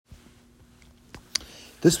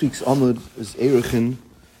This week's Amud is Erechin,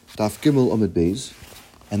 Daf Gimel Amud Beis,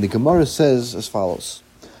 and the Gemara says as follows: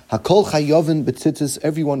 Hakol chayovin b'tzitzis,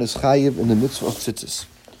 everyone is chayiv in the mitzvah of tzitzis,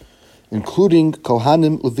 including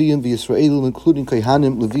Kohanim, Leviim, Yisraelim, including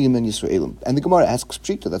Kohanim, Leviim, and Yisraelim. And the Gemara asks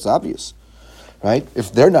Pshita, that's obvious, right?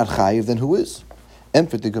 If they're not chayiv, then who is?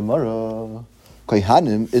 And for the Gemara,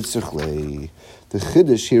 Kohanim itzichlei. The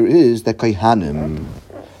chiddush here is that Kohanim,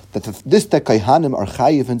 that Kohanim are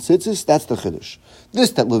chayiv and tzitzis, that's the chiddush.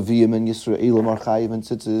 This that Leviim and Yisraelim are chayiv and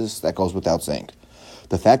tzitzis, that goes without saying.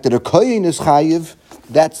 The fact that a kohen is chayiv,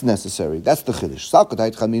 that's necessary. That's the chiddush.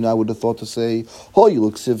 Salkatayt chamina, I would have thought to say,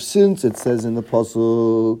 hoyuluksiv, since it says in the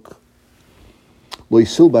pasuk,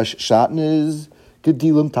 loisilbash shatnez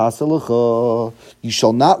gedilim tasalacha. You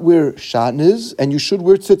shall not wear shatnez, and you should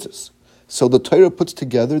wear tzitzis. So the Torah puts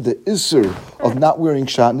together the isser of not wearing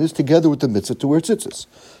shatnez together with the mitzvah to wear tzitzis.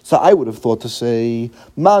 So I would have thought to say,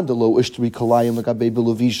 mandalo ishtri kalayim lagabe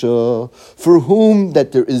belavisha, for whom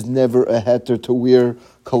that there is never a heter to wear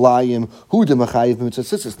kalayim, who de machayiv mitzvah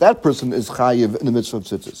tzitzis. That person is chayiv in the mitzvah of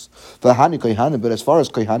tzitzis. V'hani kohanim, but as far as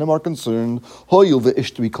kohanim are concerned, hoyu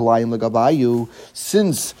ve'ishtri kalayim lagabayu,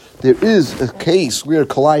 since there is a case where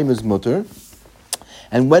kalayim is mutter.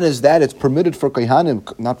 And when is that? It's permitted for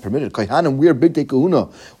Kohanim, not permitted. Kohanim wear bigdei kahuna.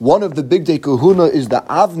 One of the bigdei kahuna is the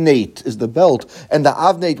avnate, is the belt, and the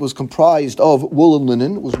avnate was comprised of wool and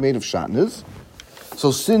linen, was made of shatnez.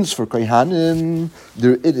 So since for Kohanim,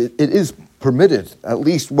 it is permitted, at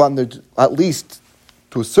least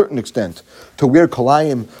to a certain extent, to wear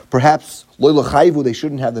kolayim, perhaps loy l'chayvu, they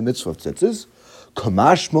shouldn't have the mitzvah of tzitzis.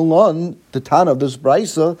 Kamash Malon, the Tana of this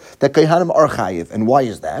Braisa, that Kohanim are chayiv. And why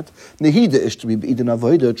is that? Nehida is to be b'idin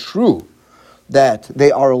avoda. True that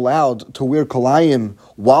they are allowed to wear kolayim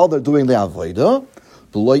while they're doing the avoda.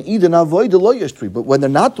 But when they're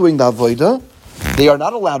not doing the avoda, they are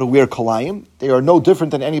not allowed to wear kolayim. They are no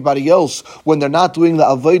different than anybody else when they're not doing the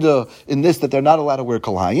avoda in this, that they're not allowed to wear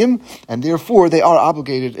kolayim, and therefore they are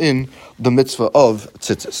obligated in the mitzvah of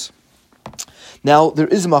tzitzis. Now, there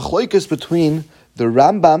is a machlokes between the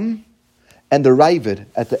Rambam and the Ravid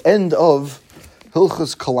at the end of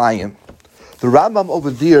Hilchos Kalayim. The Rambam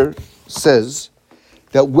over there says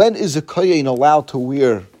that when is a kohen allowed to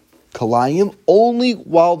wear Kalayim? Only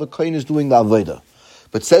while the kohen is doing the Avodah.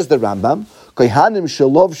 But says the Rambam, Kohanim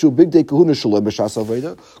shalov shu bigdei kahuna shalom b'shas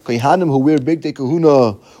Avodah. Kohanim who wear bigdei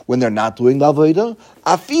kahuna when they're not doing the Avodah,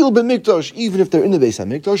 afil b'mikdash, even if they're in the Beis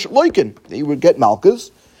HaMikdash, loiken, they would get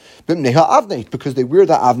malchus, because they wear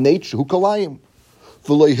the avnate shehu kalayim.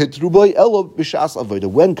 When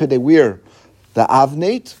could they wear the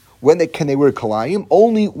avnate? When can they wear kalayim?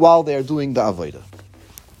 Only while they are doing the avodah.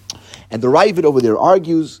 And the Ravid over there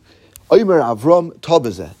argues, Omer Avram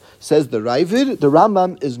Tobazeh, says the Ravid, the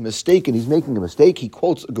Rambam is mistaken. He's making a mistake. He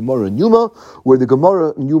quotes a Gemara in Yuma, where the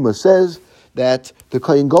Gemara in Yuma says that the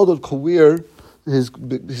Kohen Gadol could wear his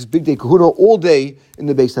bigdei kahuna all day in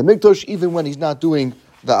the Beis HaMikdash, even when he's not doing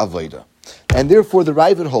the avodah. And therefore the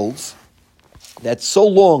Ravid holds that so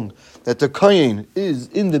long that the kohen is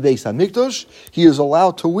in the Beis HaMikdash, he's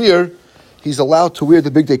allowed to wear the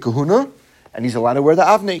bigdei kahuna, and he's allowed to wear the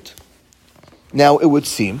avnate. Now it would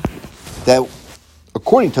seem that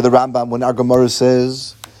according to the Rambam, when our Gemara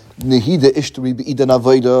says Nehida ishtari b'idan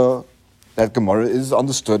avodah, that Gemara is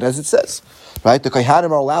understood as it says, right? The kohanim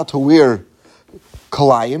are allowed to wear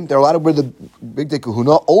kalayim, they're allowed to wear the bigdei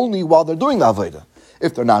kahuna only while they're doing the avodah.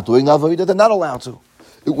 If they're not doing the avodah, they're not allowed to.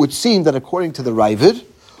 It would seem that according to the Ravid,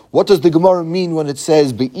 what does the Gemara mean when it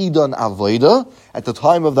says be'idan avodah? At the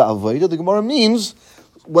time of the avodah, the Gemara means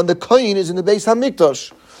when the kohen is in the Beis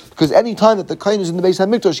HaMikdash. Because any time that the kohen is in the Beis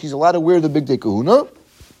HaMikdash, he's allowed to wear the bigdei kahuna.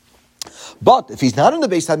 But if he's not in the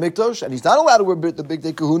Beis HaMikdash and he's not allowed to wear the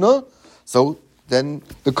bigdei kahuna, so then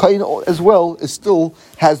the kohen as well still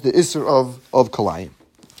has the isser of kalayim.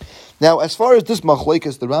 Now, as far as this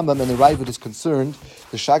machlokes, the Rambam and the Ravid is concerned,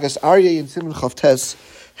 the Shagas Aryeh in Siman Chavtes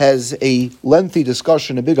has a lengthy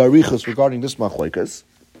discussion, a big arichos regarding this machlokes.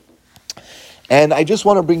 And I just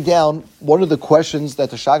want to bring down one of the questions that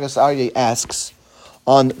the Shagas Aryeh asks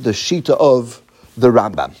on the Shita of the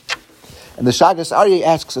Rambam. And the Shagas Aryeh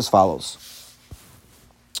asks as follows.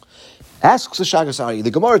 Asks the Shagas Aryeh, the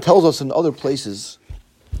Gemara tells us in other places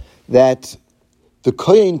that the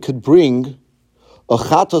kohen could bring a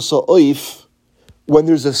chatas ha'oif when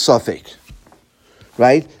there's a suffix,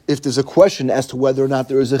 right? If there's a question as to whether or not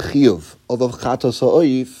there is a chiyuv of a chatas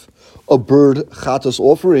ha'oif, a bird chatas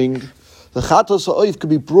offering, the chatas ha'oif could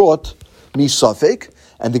be brought misafik,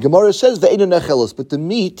 and the Gemara says ve'eina nechelos, but the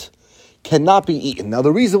meat cannot be eaten. Now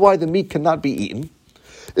the reason why the meat cannot be eaten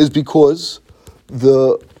is because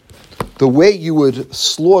the the way you would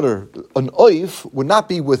slaughter an oif would not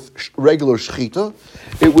be with regular shechita,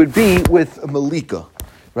 it would be with a malika,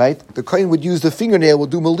 right? The kohen would use the fingernail,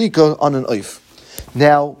 would do malika on an oif.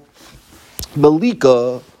 Now,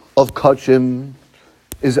 malika of kachim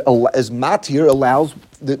is matir, allows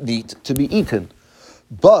the meat to be eaten.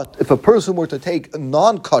 But if a person were to take a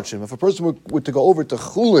non-kachim, if a person were to go over to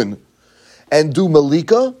chulin and do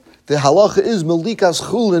malika, the halacha is malikas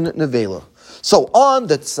chulin nevela. So on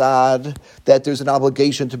the tzad that there's an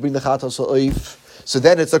obligation to bring the chatas ha'oif, so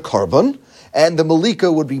then it's a carbon, and the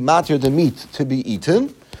malika would be matir, the meat to be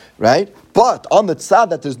eaten, right? But on the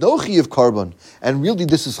tzad that there's no chi of carbon, and really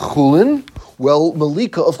this is chulin, well,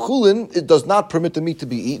 malika of chulin, it does not permit the meat to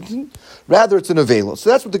be eaten, rather it's an avela.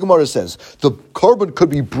 So that's what the Gemara says. The carbon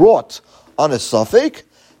could be brought on a suffix,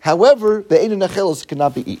 however, the ein nechelos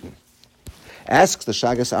cannot be eaten. Asks the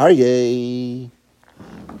Shagas Aryeh,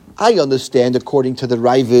 I understand, according to the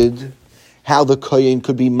Ravid, how the kohen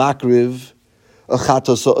could be makriv a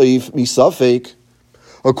chatos ha'oif misafek.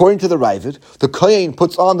 According to the Ravid, the kohen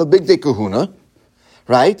puts on the big day kahuna,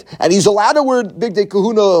 right? And he's allowed to wear big day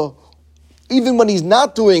kahuna even when he's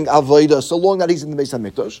not doing avodah, so long that he's in the Beis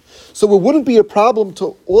HaMikdash. So it wouldn't be a problem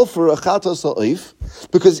to offer a chatos ha'oif,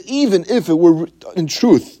 because even if it were, in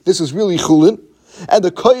truth, this is really chulin, and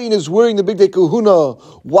the kohen is wearing the big day kahuna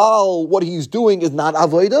while what he's doing is not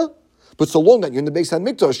avodah, but so long that you're in the Beis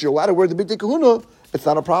HaMikdash, you're allowed to wear the big day kahuna, it's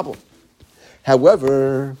not a problem.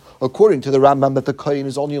 However, according to the Rambam, that the kohen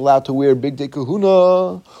is only allowed to wear big day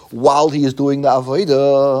kahuna while he is doing the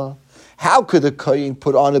avodah, how could the kohen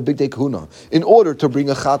put on a big day kahuna in order to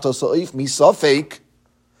bring a chatos ha'oif misafek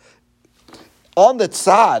on the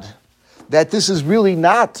tzad that this is really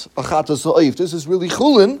not a chatos ha'oif, this is really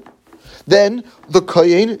chulin? Then the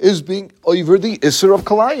kohen is being over the isser of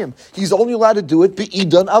kalayim. He's only allowed to do it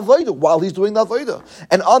be'idan avodah while he's doing the avodah.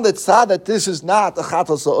 And on the tzad that this is not a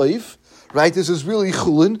chatos ha'oif, right? This is really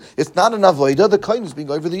chulin. It's not an avodah. The kohen is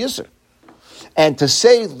being over the isser. And to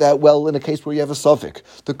say that, well, in a case where you have a suffix,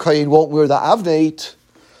 the kohen won't wear the avneit.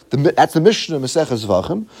 That's the Mishnah Maseches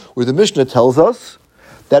Zvachim, where the Mishnah tells us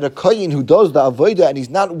that a kohen who does the avodah and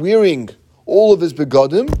he's not wearing all of his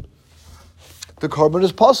begadim, the carbon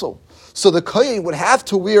is pasul. So the kohen would have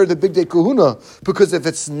to wear the big day kahuna, because if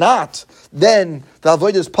it's not, then the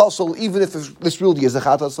avodah is pasul, even if this really is a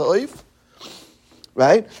chatas ha'oif,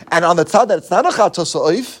 right? And on the tzad that it's not a chatas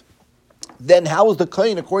ha'oif, then how is the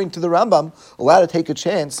kohen, according to the Rambam, allowed to take a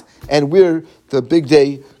chance and wear the big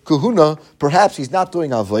day kahuna? Perhaps he's not doing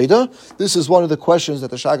avodah. This is one of the questions that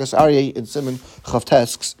the Shagas Aryeh in Siman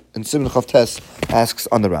Chavtes asks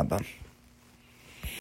on the Rambam.